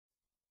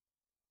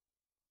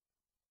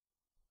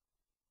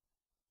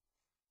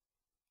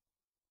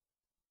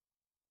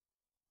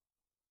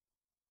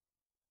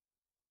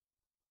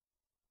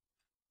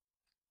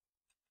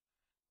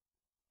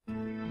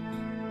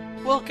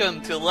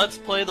Welcome to Let's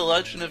Play The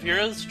Legend of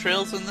Heroes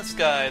Trails in the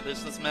Sky.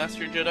 This is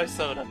Master Jedi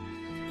Soda.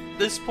 At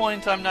this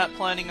point, I'm not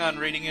planning on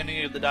reading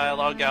any of the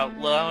dialogue out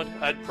loud.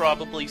 I'd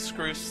probably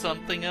screw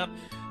something up,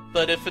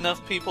 but if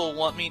enough people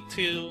want me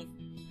to,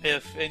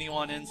 if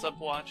anyone ends up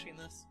watching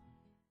this,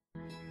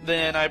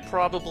 then I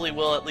probably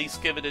will at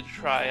least give it a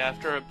try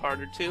after a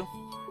part or two.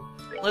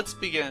 Let's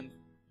begin.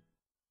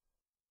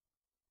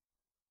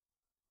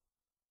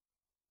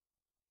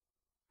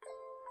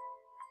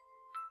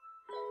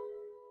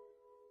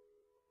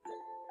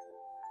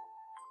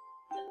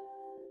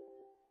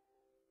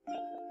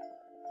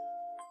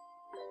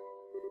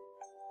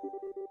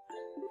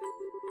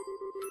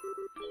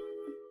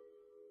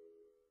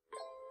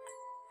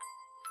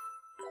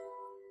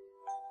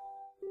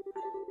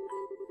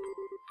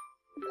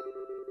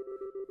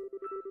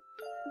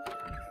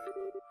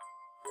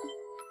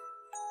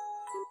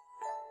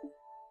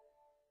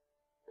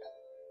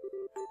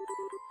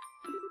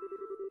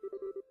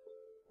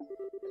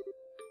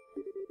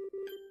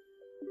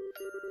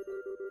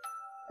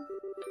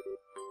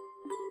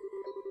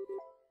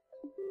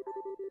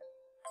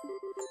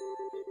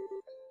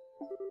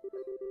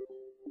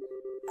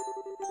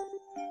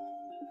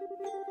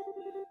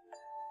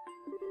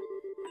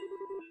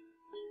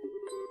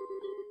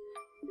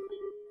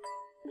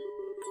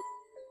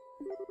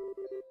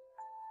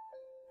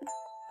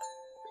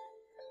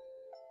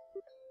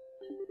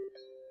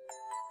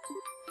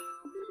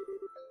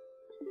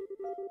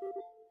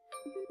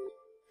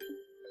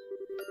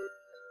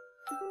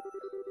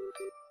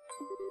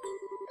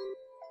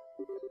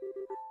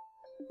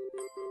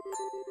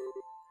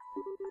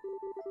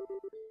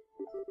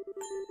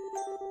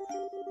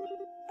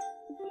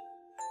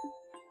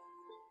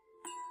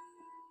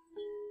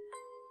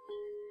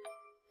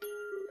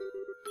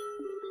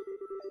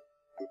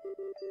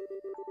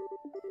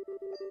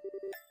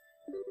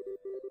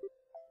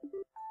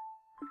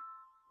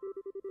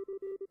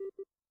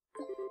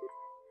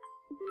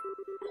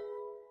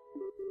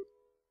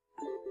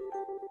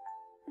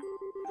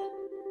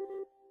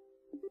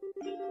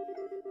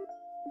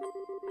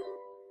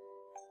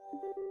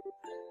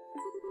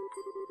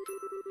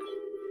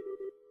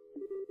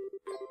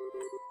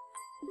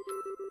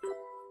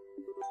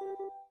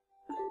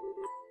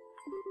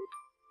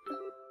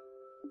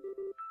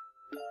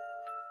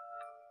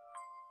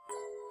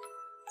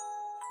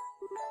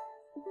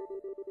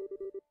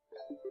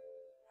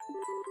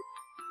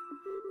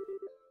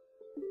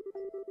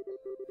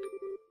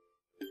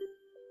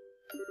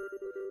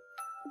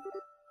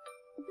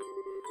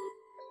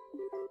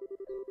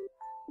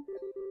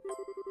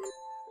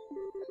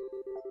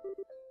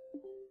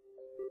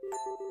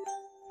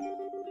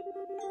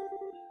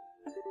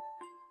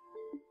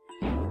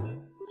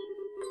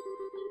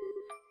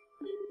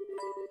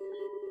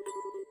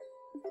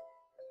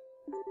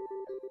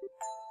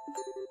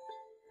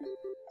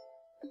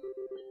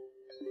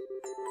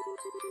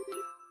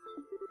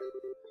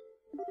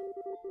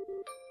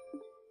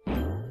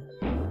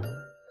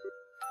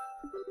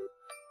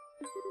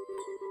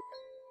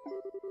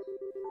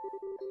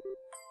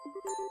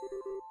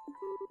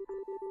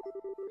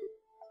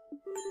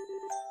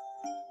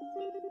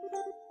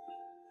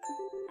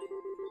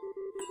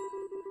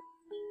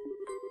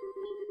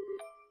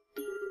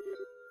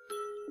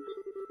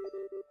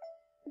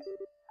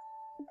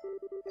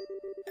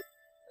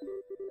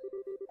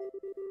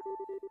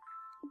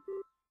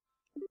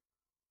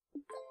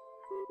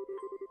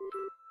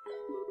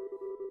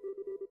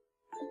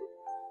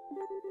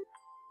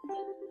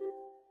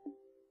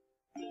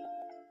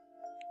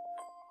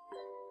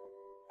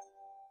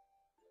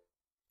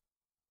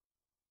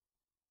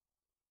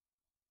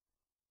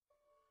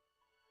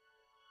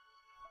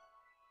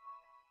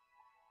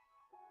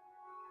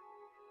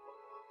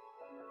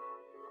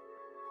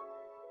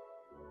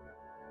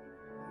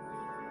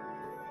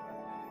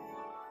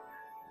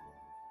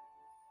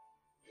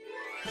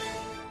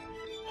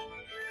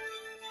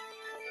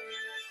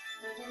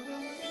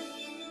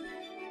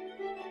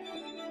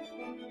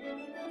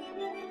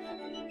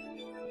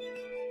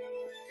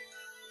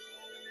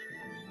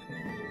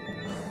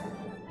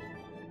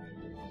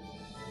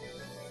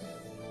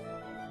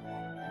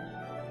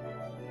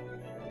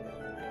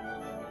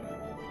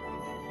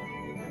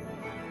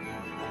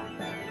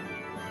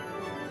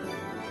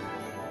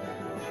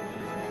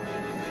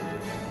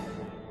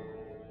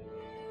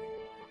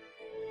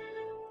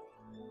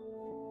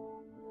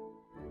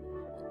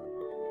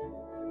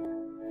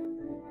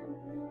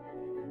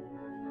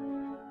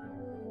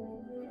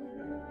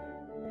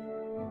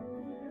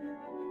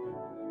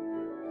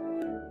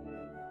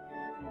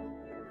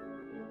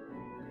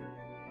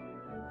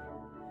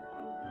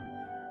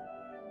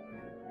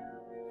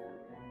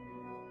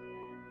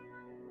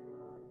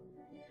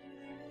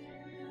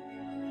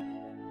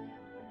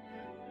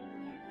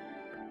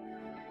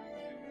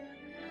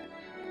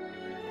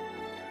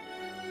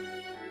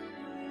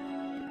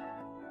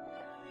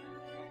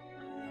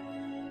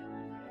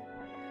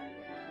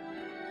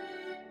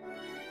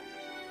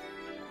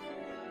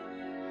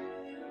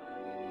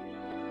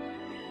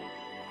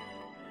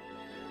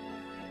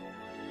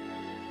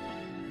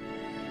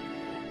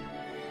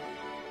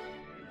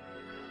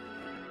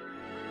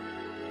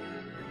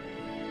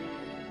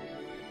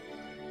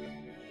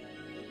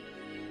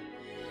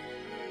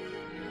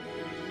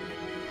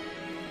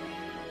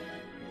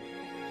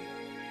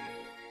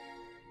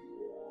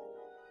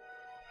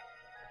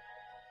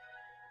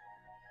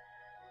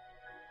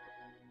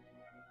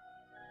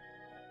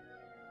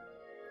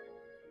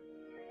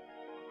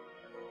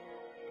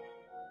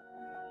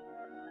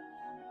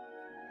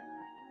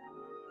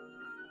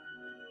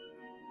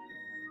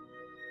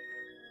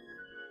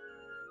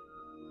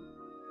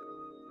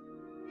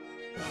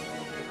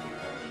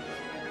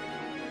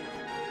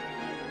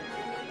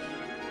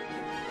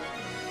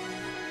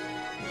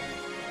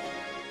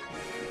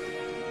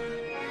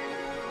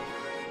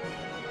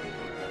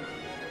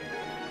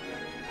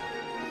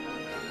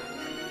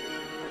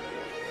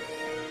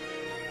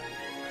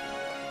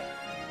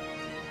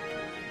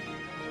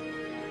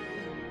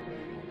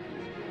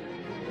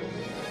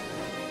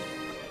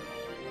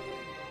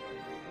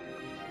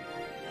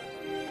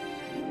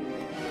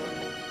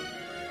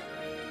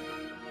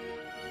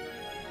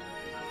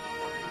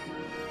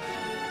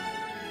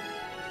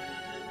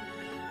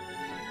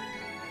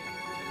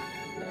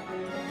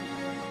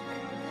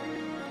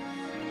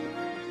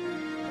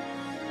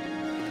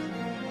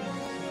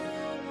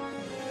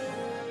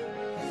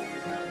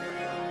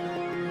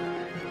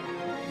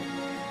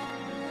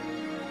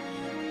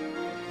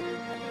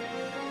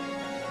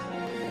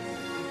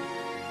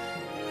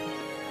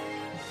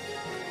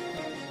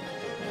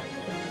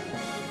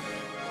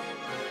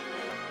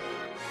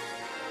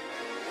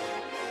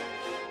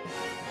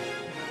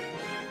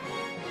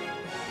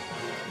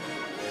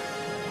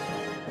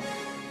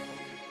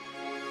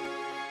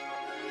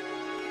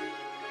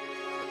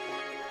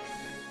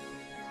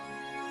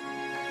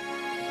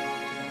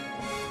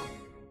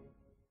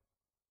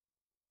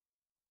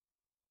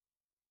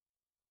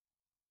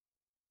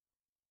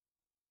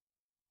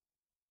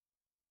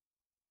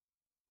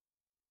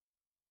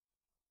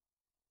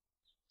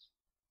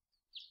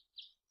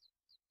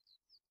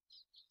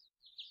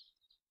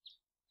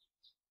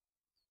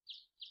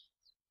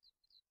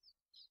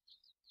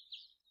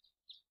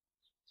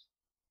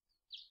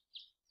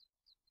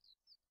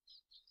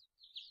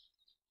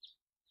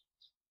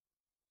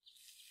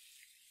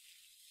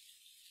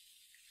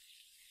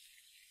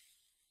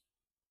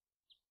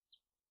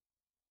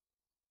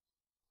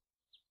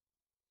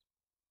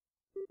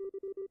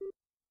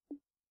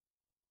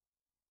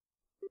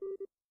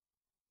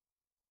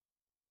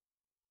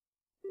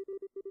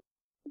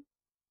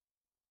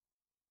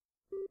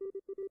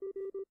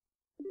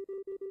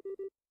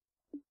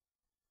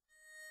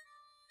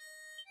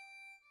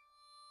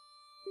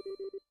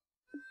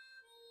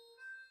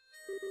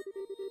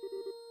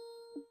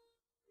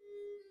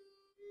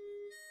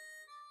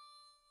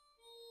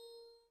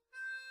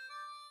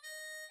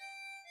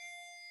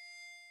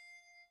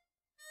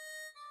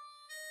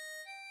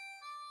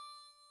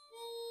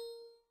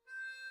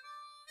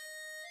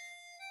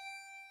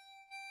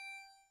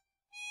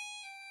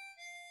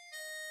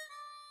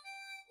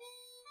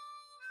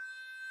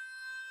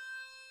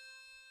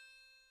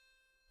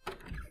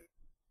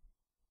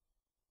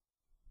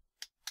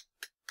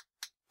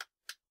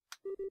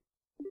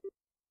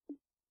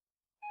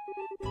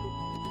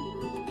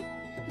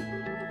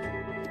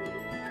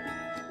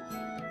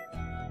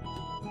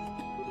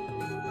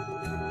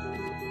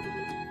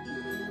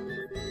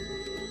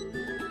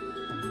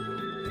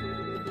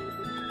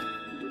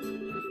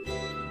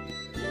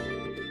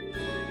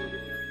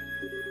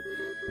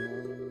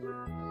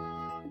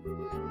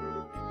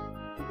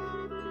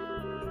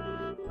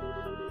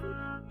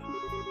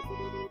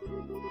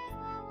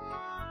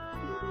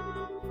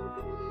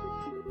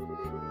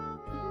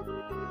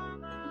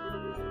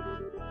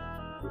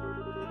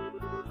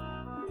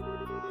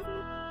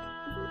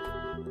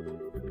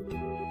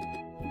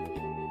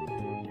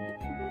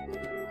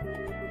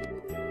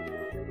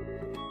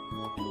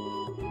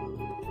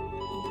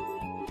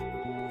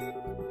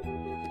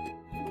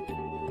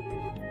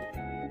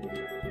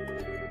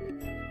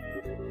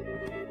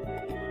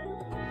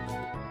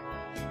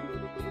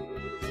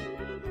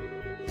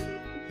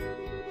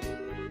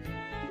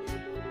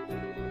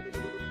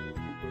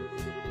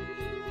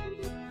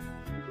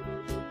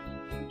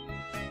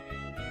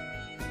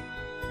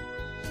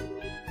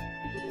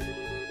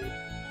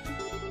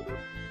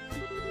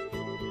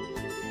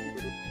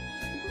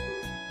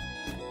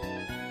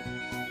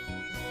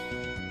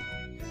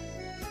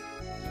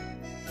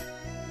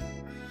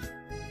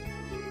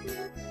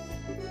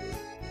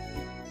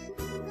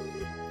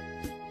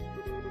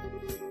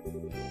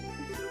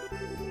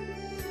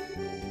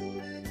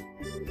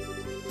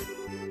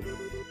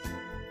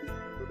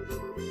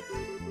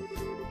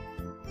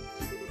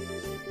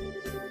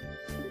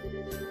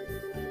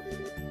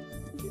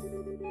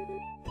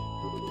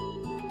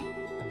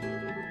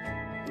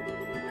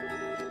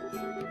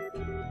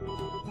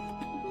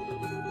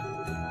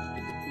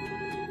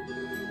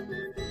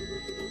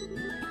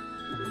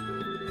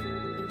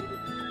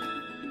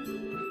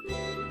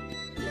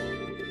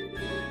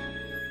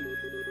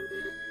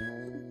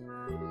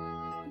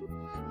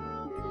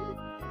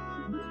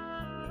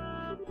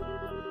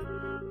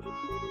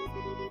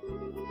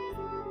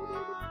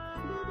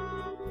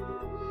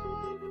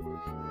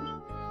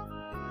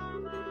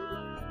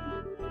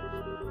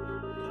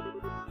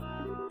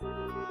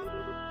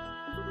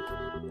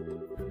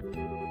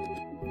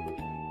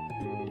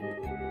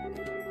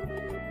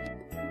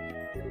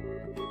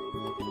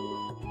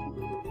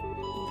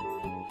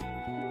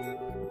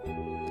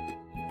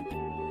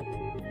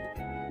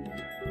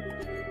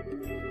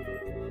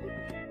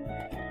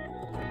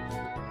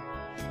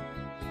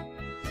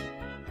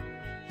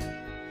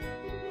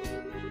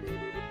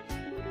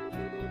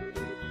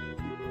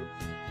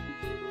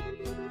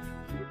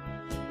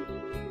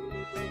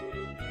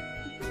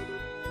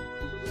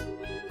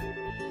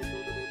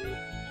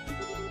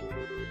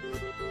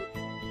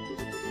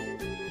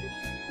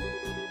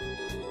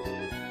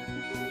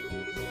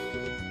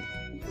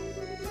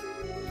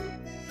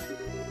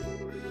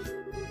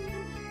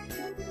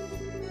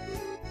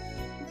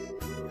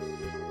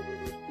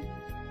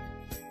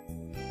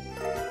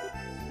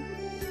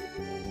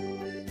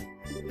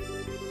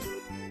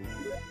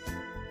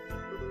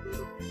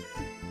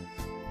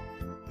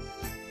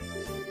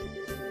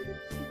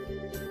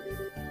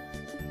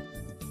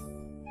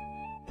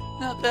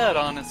 Not bad,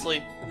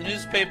 honestly. The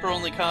newspaper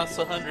only costs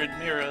 100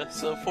 mira,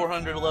 so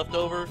 400 left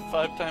over,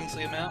 5 times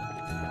the amount.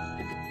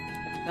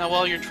 Now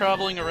while you're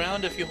traveling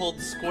around, if you hold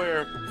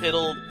square,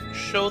 it'll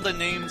show the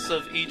names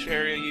of each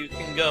area you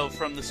can go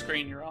from the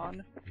screen you're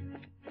on.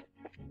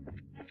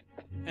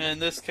 And in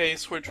this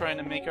case, we're trying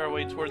to make our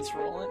way towards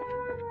Roland.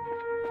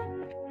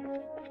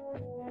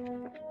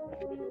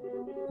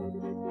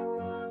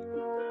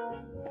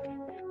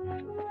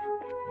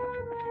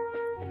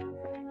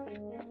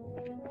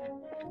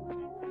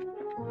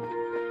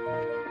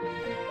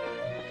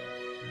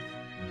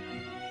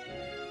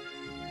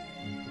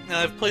 Now,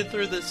 I've played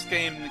through this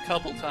game a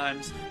couple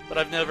times, but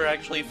I've never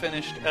actually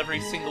finished every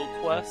single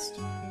quest.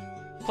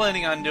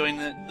 Planning on doing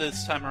it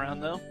this time around,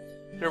 though.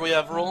 Here we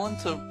have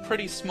Roland, a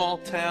pretty small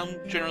town.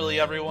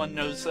 Generally everyone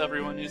knows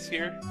everyone who's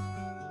here.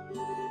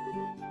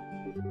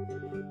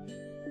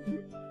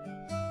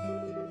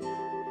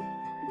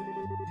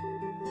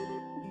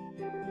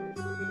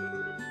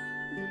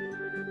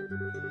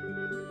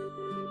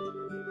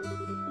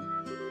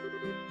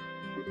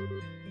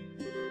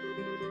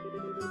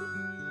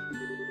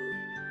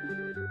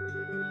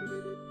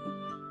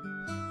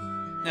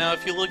 Now,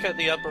 if you look at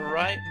the upper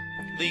right,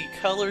 the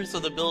colors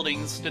of the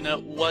buildings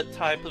denote what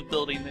type of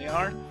building they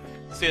are.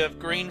 So you have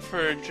green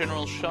for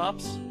general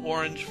shops,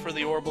 orange for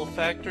the orbital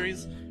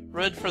factories,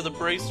 red for the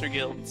bracer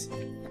guilds.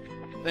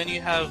 Then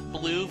you have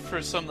blue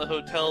for some of the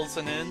hotels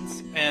and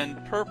inns,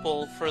 and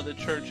purple for the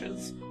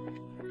churches.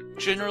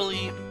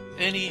 Generally,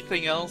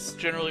 anything else,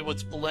 generally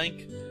what's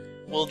blank,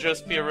 will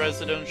just be a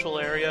residential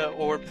area,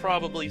 or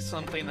probably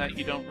something that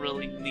you don't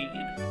really need.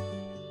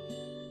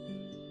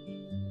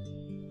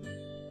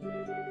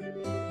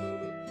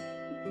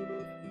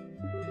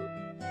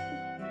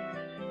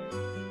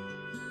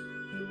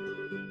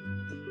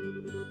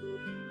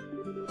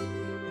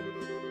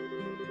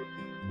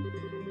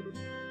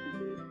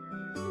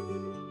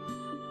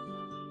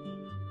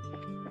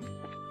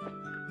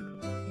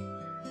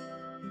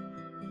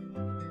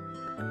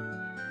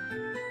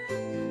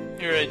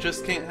 Here, I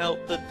just can't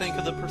help but think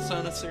of the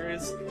Persona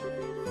series.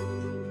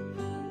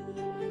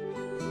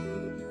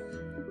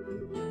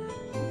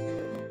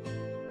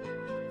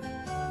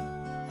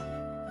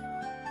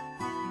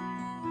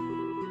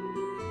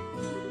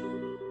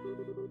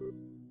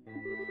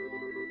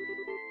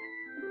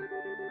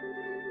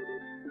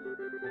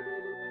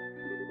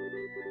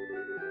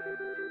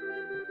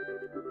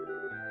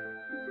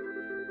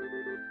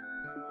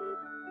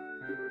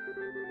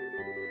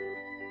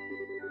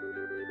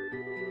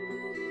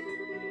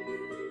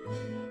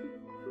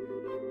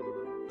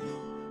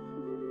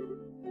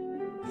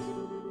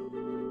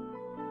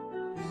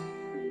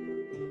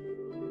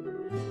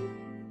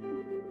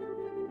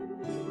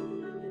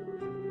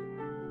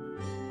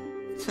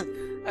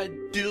 I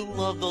do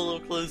love the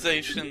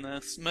localization in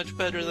this, much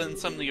better than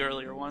some of the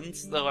earlier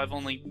ones, though I've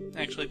only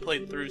actually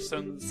played through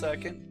some of the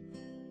second.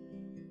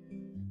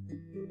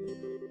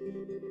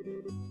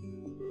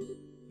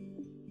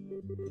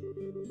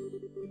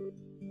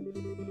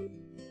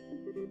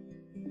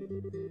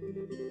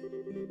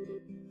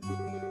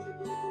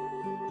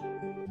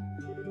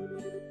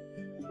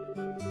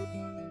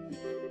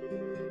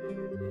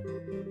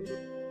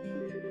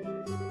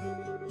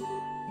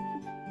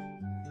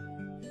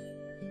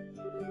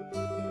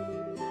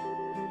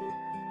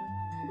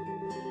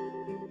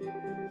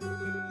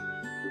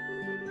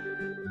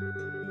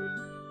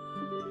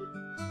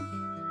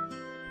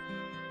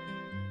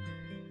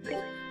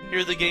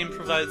 Here the game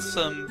provides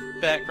some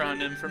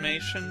background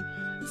information.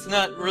 It's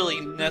not really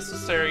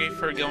necessary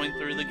for going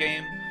through the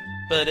game,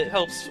 but it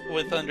helps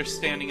with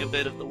understanding a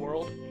bit of the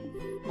world.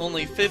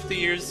 Only 50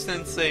 years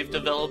since they've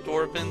developed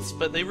orbits,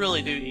 but they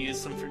really do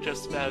use them for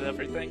just about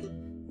everything.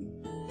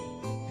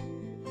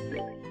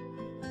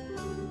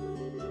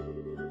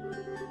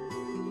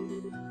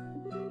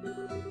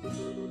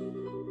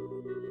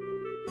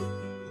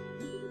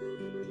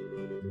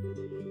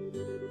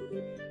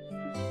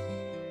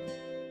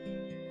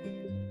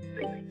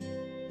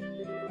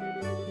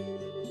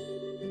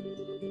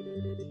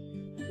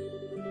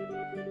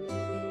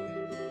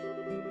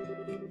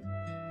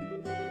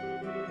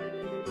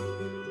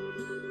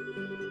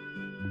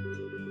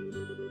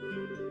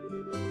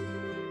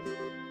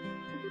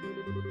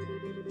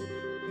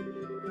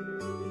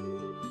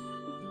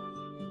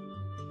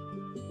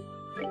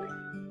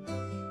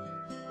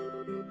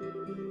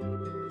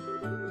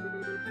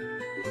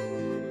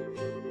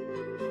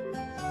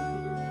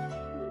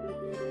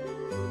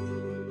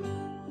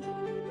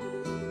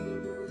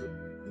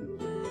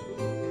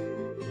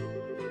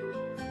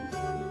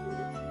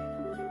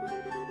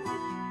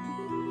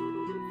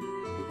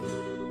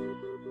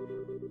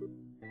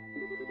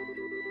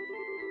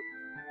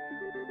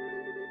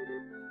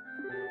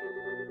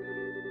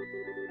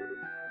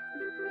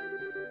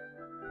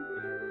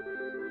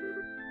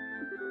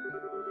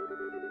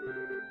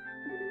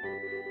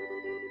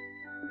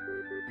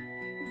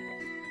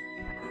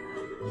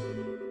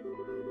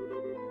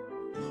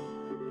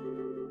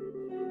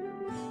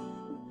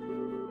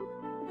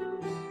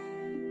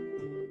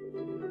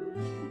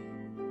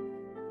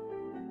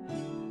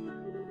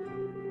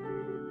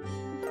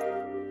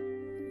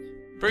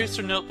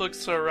 Bracer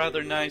notebooks are a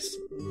rather nice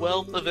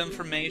wealth of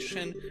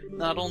information.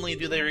 Not only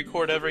do they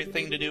record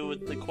everything to do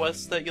with the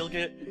quests that you'll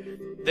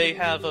get, they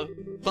have a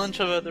bunch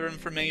of other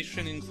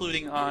information,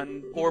 including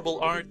on orbal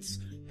arts,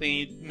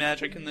 the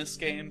magic in this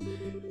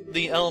game,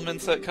 the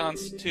elements that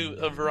constitute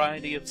a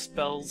variety of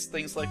spells,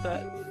 things like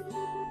that.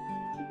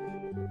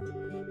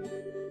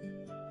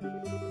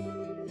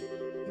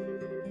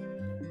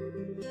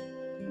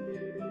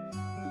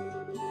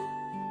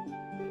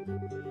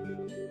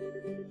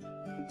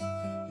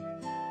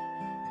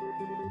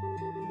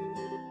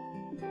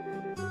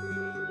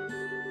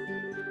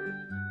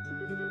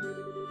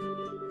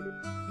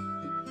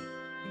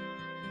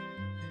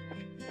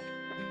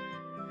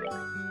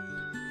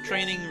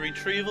 Training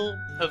retrieval,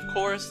 of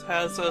course,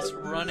 has us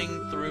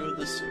running through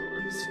the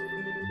sewers.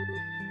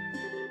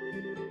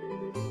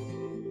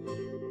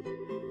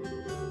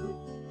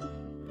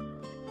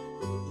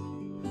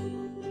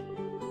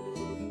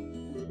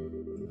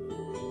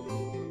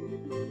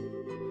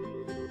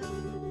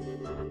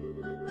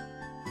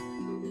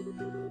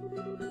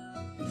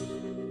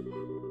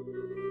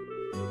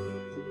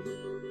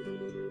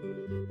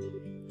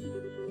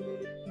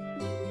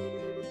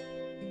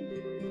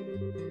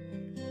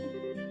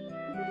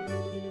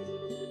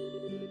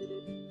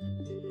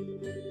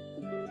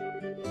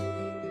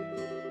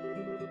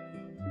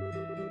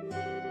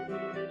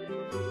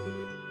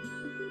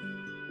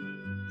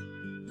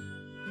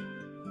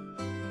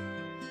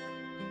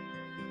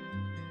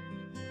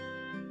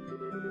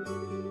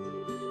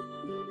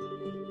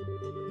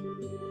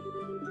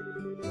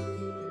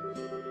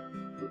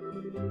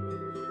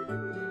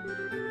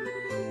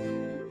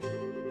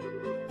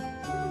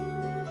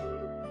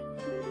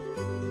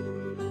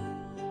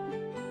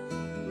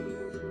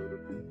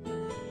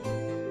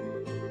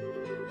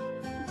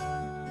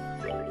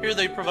 Here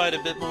they provide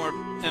a bit more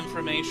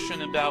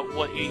information about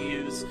what you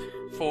use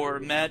for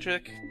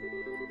magic.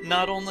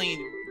 Not only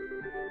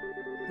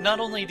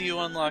do you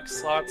unlock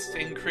slots to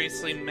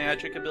increase the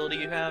magic ability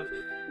you have,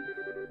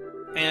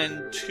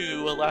 and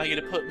to allow you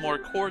to put more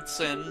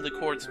quartz in, the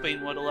quartz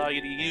being what allow you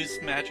to use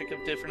magic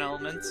of different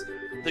elements,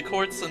 the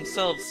quartz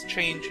themselves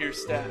change your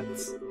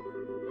stats.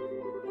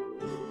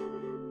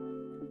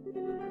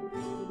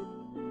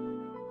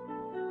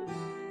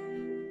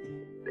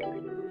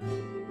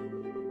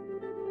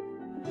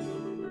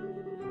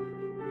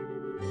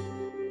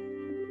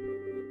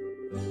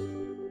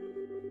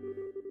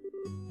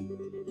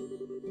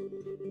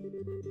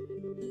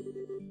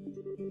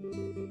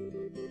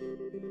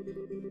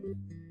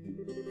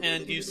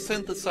 And you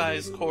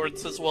synthesize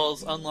quartz as well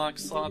as unlock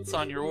slots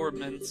on your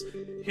orbments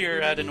here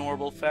at an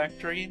orbital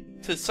factory.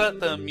 To set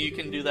them, you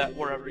can do that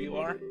wherever you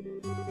are.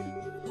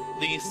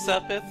 The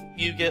sepith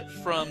you get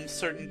from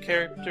certain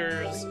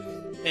characters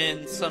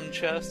in some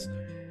chests.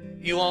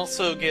 You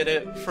also get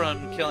it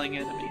from killing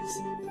enemies.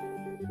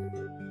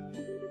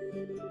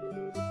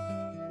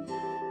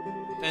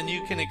 And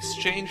you can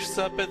exchange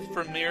sepith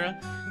for Mira.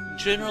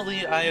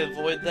 Generally, I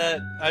avoid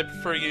that. I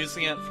prefer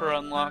using it for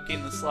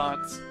unlocking the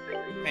slots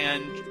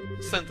and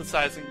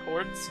synthesizing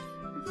quartz.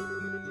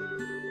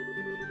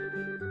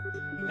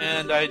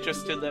 And I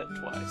just did that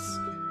twice.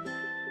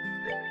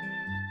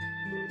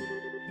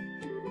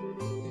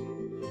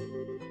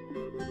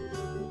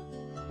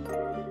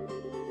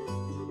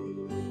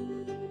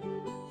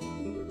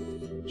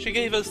 She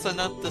gave us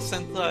enough to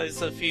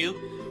synthesize a few.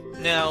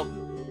 Now,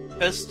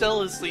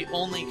 Estelle is the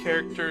only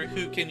character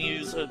who can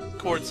use a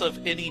quartz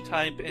of any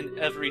type in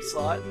every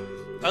slot.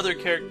 Other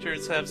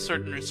characters have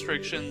certain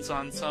restrictions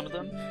on some of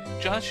them.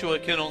 Joshua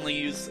can only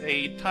use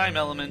a time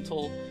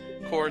elemental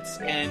quartz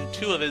in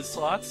 2 of his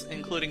slots,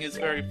 including his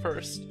very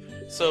first.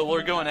 So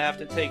we're going to have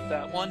to take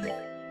that one.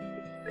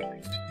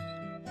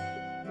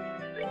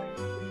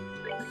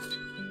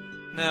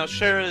 Now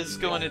Shara is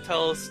going to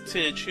tell us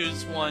to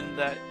choose one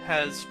that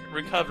has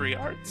recovery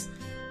arts.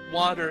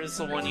 Water is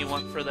the one you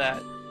want for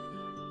that.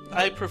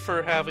 I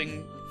prefer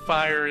having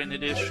fire in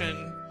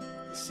addition,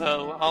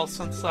 so I'll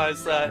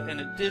synthesize that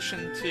in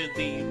addition to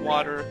the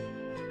water,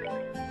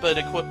 but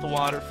equip the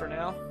water for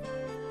now.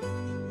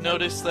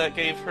 Notice that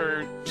gave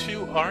her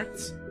 2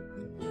 arts.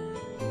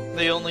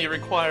 They only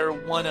require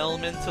 1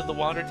 element of the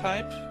water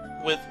type,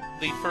 with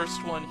the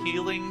first one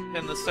healing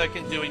and the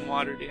second doing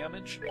water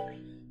damage.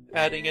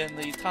 Adding in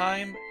the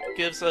time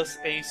gives us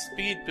a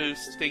speed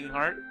boosting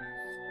art,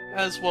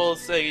 as well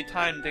as a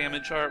time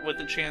damage art with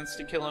a chance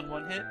to kill in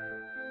 1 hit.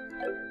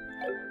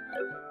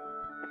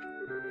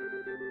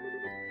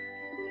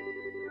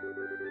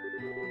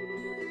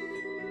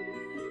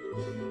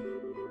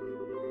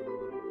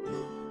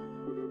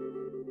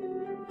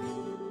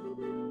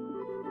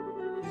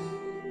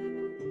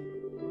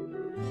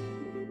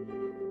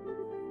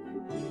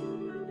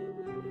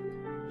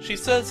 She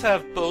says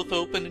have both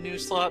open a new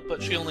slot,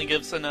 but she only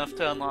gives enough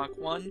to unlock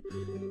 1.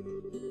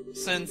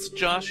 Since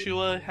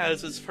Joshua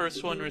has his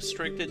first one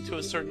restricted to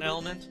a certain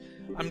element,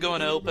 I'm going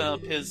to open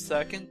up his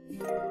second.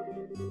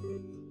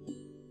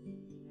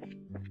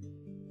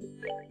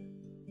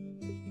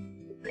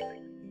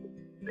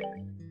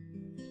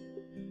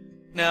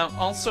 Now,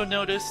 also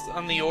notice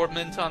on the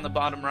ornament on the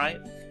bottom right,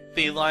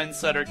 the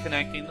lines that are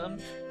connecting them.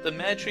 The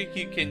magic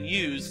you can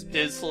use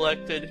is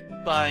selected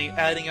by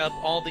adding up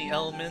all the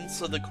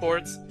elements of the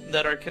chords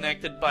that are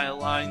connected by a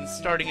line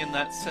starting in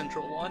that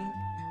central one.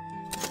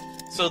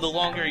 So the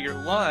longer your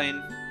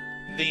line,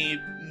 the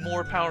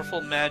more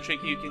powerful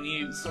magic you can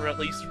use, or at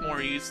least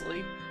more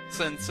easily,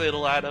 since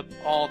it'll add up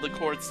all the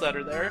chords that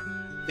are there.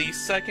 The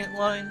second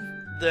line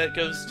that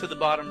goes to the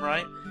bottom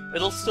right,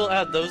 it'll still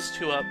add those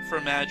two up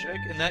for magic,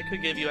 and that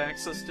could give you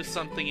access to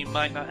something you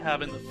might not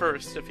have in the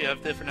first if you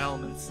have different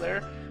elements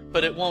there,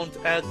 but it won't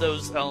add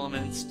those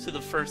elements to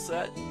the first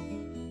set.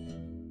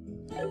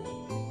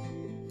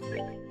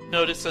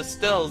 Notice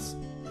Estelle's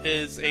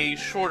is a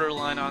shorter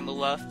line on the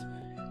left.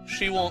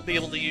 She won't be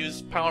able to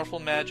use powerful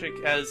magic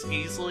as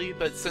easily,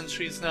 but since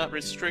she's not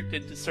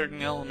restricted to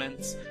certain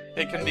elements,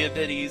 it can be a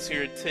bit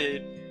easier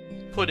to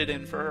put it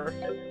in for her.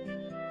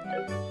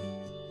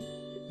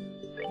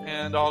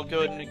 And I'll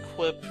go ahead and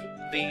equip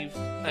the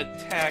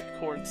attack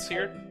chords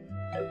here.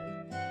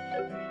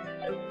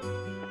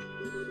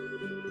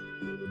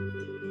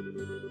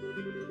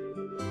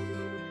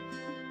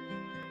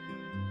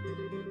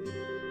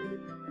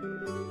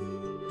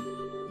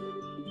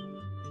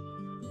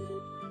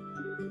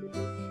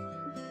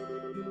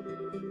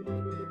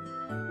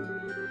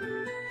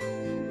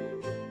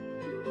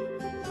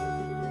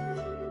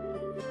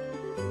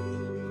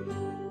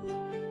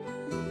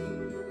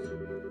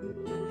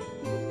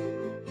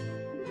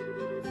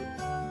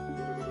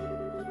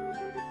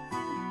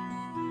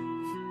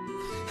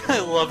 I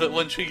love it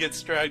when she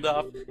gets dragged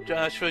off.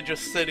 Joshua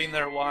just sitting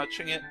there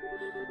watching it.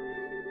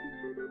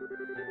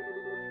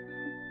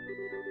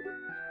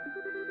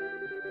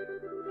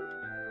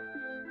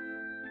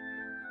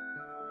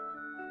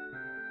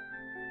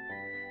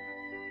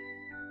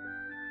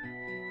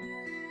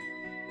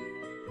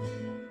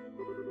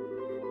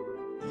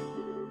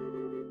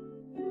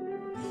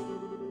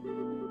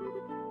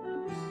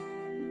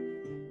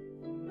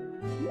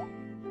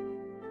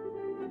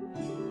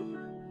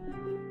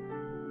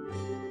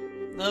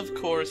 Of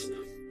course,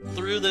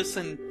 through this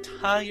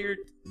entire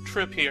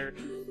trip here,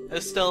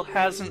 Estelle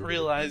hasn't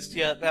realized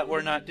yet that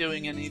we're not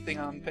doing anything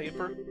on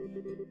paper.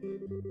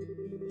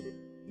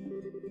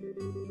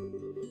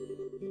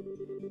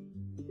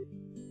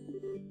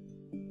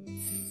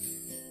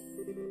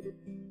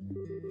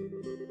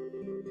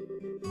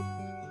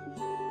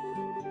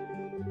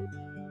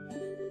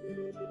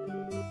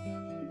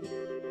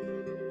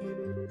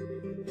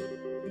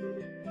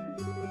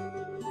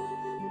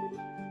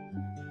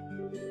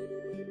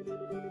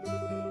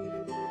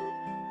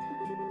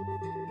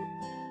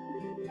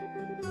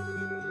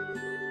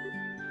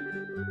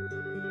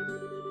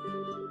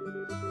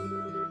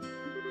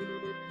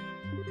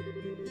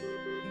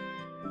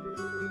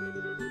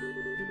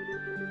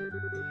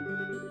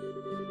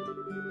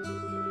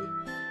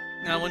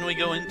 Now when we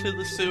go into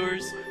the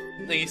sewers,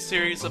 the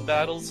series of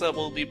battles that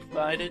will be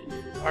provided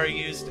are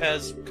used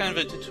as kind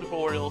of a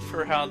tutorial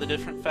for how the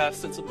different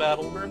facets of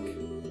battle work.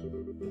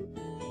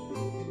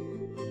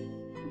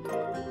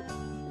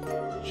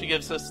 She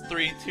gives us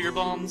 3 tear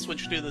bombs,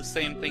 which do the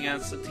same thing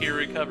as the tear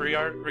recovery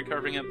art,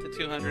 recovering up to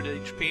 200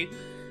 HP.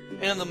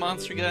 And the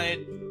monster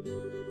guide,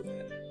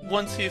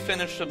 once you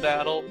finish a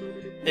battle,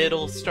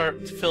 it'll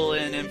start to fill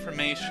in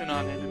information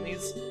on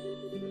enemies.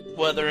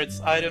 Whether it's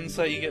items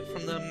that you get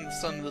from them,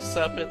 some of the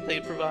support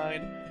they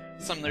provide,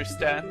 some of their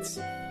stats.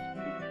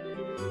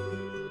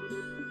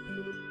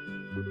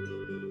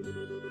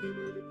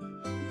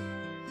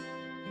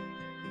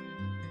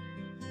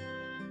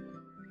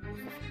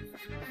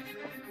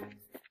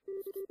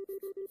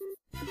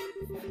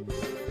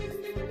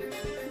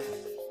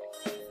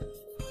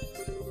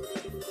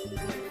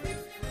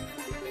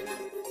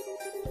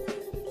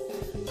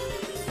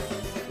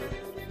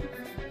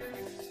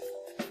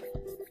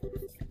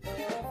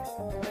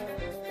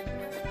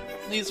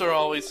 These are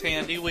always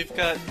handy. We've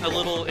got a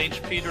little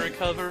HP to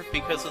recover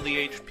because of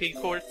the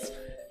HP quartz,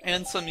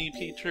 and some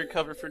EP to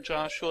recover for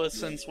Joshua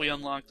since we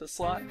unlocked a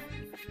slot.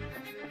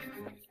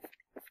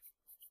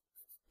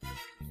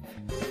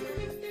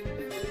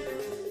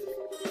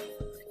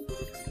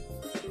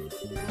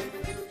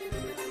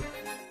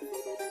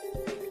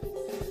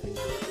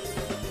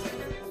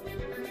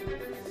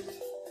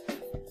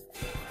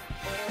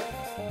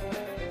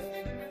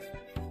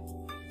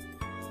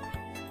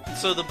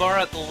 So the bar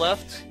at the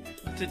left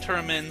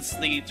determines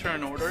the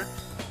turn order.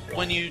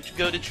 When you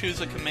go to choose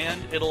a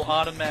command, it'll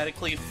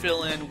automatically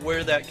fill in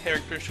where that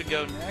character should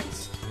go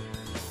next.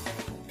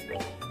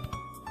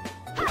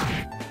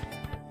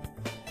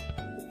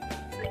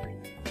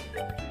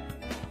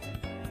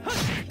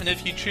 And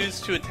if you choose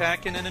to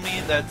attack an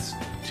enemy that's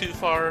too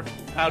far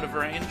out of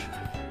range,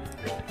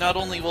 not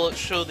only will it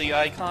show the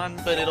icon,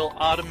 but it'll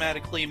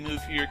automatically move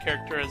your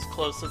character as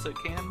close as it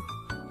can.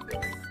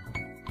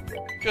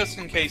 Just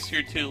in case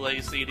you're too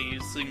lazy to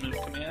use the move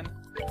command.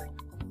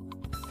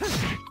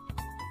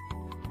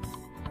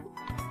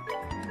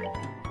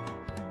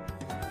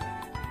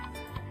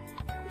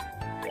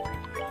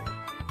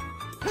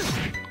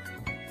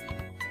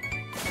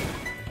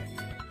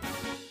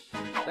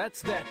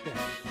 That's that then.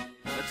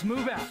 Let's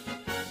move out.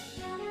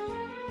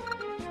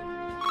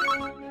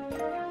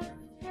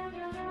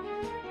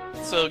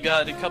 So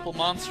got a couple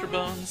monster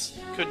bones,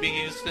 could be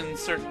used in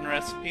certain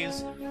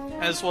recipes,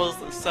 as well as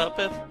the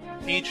Supeth.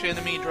 Each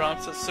enemy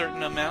drops a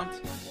certain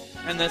amount.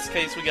 In this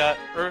case we got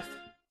Earth,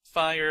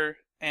 Fire,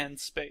 and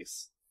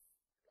Space.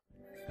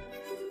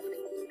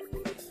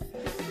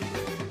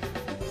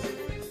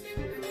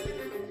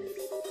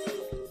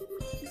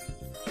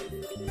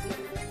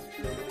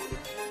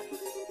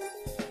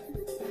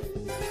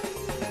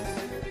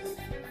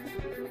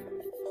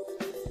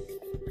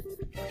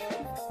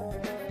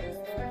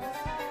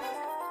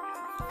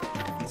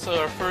 So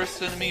our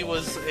first enemy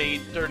was a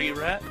dirty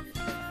rat.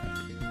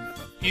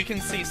 You can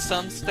see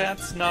some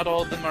stats, not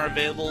all of them are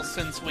available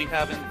since we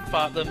haven't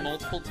fought them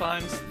multiple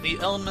times. The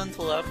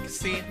elemental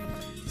efficacy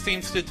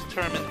seems to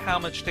determine how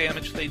much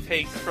damage they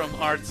take from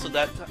arts of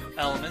that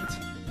element.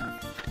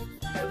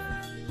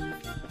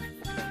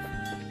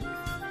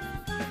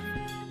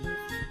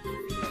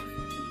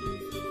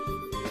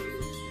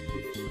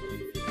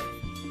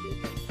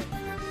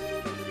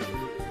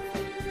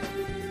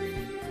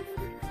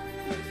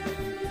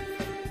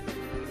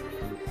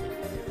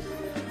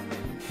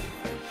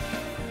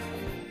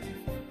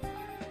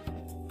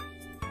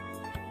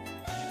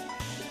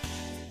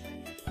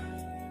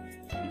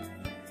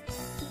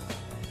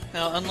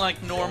 Now,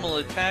 unlike normal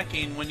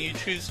attacking, when you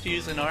choose to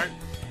use an art,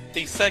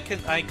 the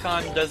second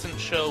icon doesn't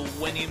show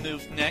when you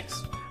move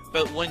next,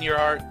 but when your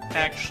art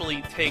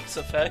actually takes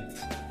effect.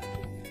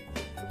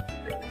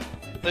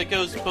 That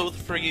goes both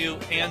for you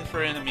and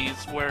for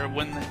enemies, where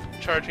when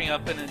charging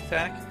up an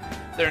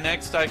attack, their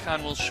next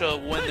icon will show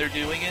when they're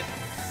doing it,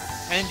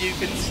 and you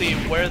can see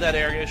where that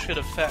area should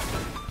affect,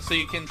 so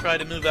you can try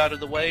to move out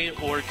of the way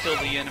or kill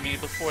the enemy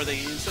before they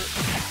use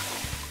it.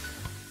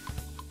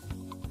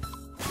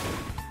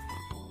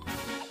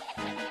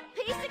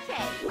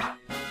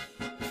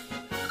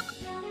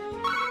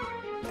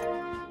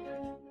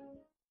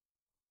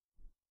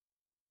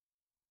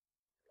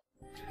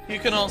 You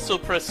can also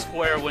press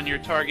square when you're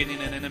targeting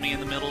an enemy in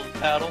the middle of the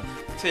battle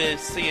to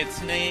see its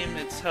name,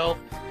 its health,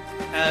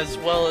 as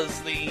well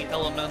as the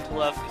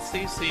elemental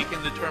efficacy, so you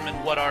can determine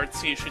what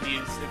arts you should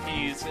use if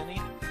you use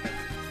any.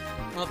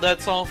 Well,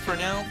 that's all for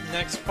now.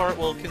 Next part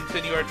we'll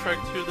continue our trek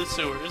through the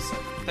sewers.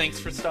 Thanks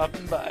for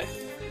stopping by.